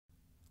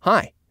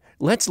Hi,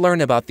 let's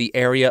learn about the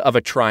area of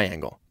a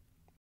triangle.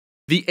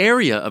 The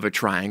area of a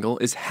triangle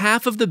is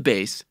half of the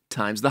base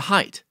times the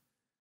height.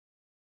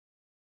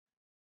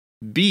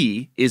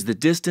 B is the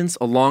distance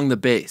along the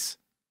base.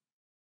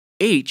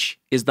 H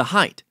is the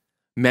height,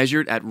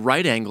 measured at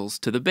right angles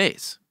to the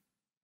base.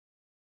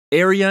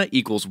 Area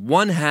equals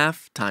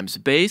 1/2 times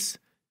base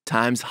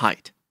times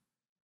height.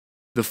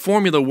 The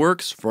formula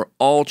works for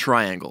all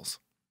triangles.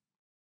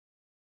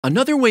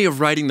 Another way of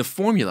writing the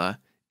formula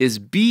is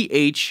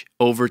BH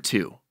over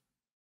 2.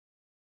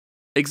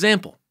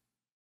 Example: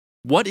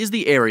 what is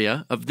the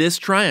area of this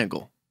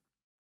triangle?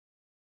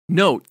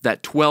 Note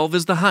that 12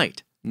 is the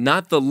height,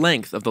 not the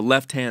length of the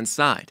left-hand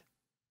side.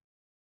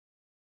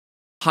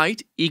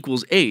 Height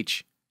equals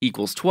H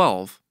equals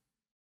 12.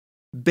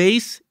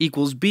 Base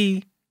equals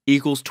B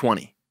equals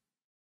 20.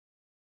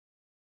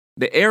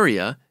 The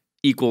area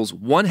equals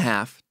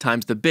 1/2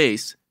 times the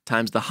base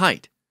times the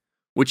height,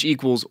 which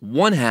equals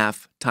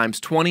 1/2 times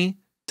 20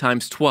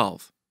 times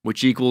 12,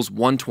 which equals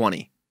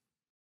 120.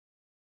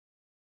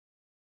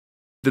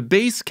 The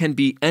base can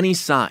be any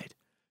side.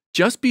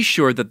 Just be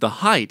sure that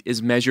the height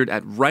is measured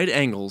at right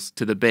angles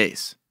to the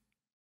base.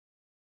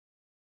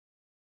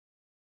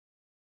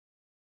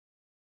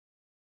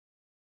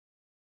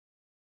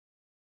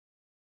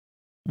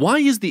 Why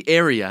is the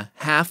area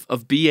half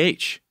of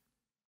BH?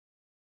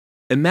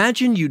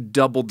 Imagine you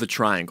doubled the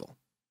triangle.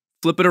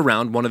 Flip it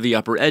around one of the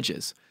upper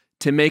edges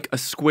to make a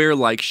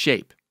square-like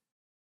shape.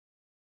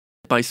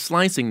 By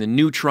slicing the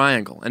new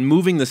triangle and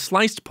moving the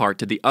sliced part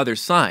to the other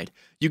side,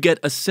 you get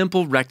a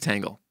simple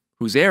rectangle,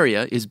 whose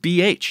area is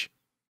BH.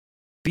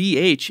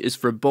 BH is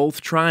for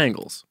both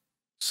triangles,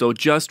 so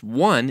just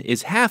one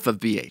is half of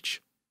BH.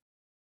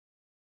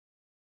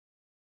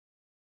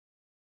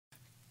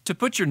 To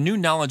put your new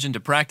knowledge into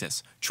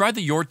practice, try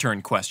the Your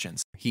Turn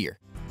questions here.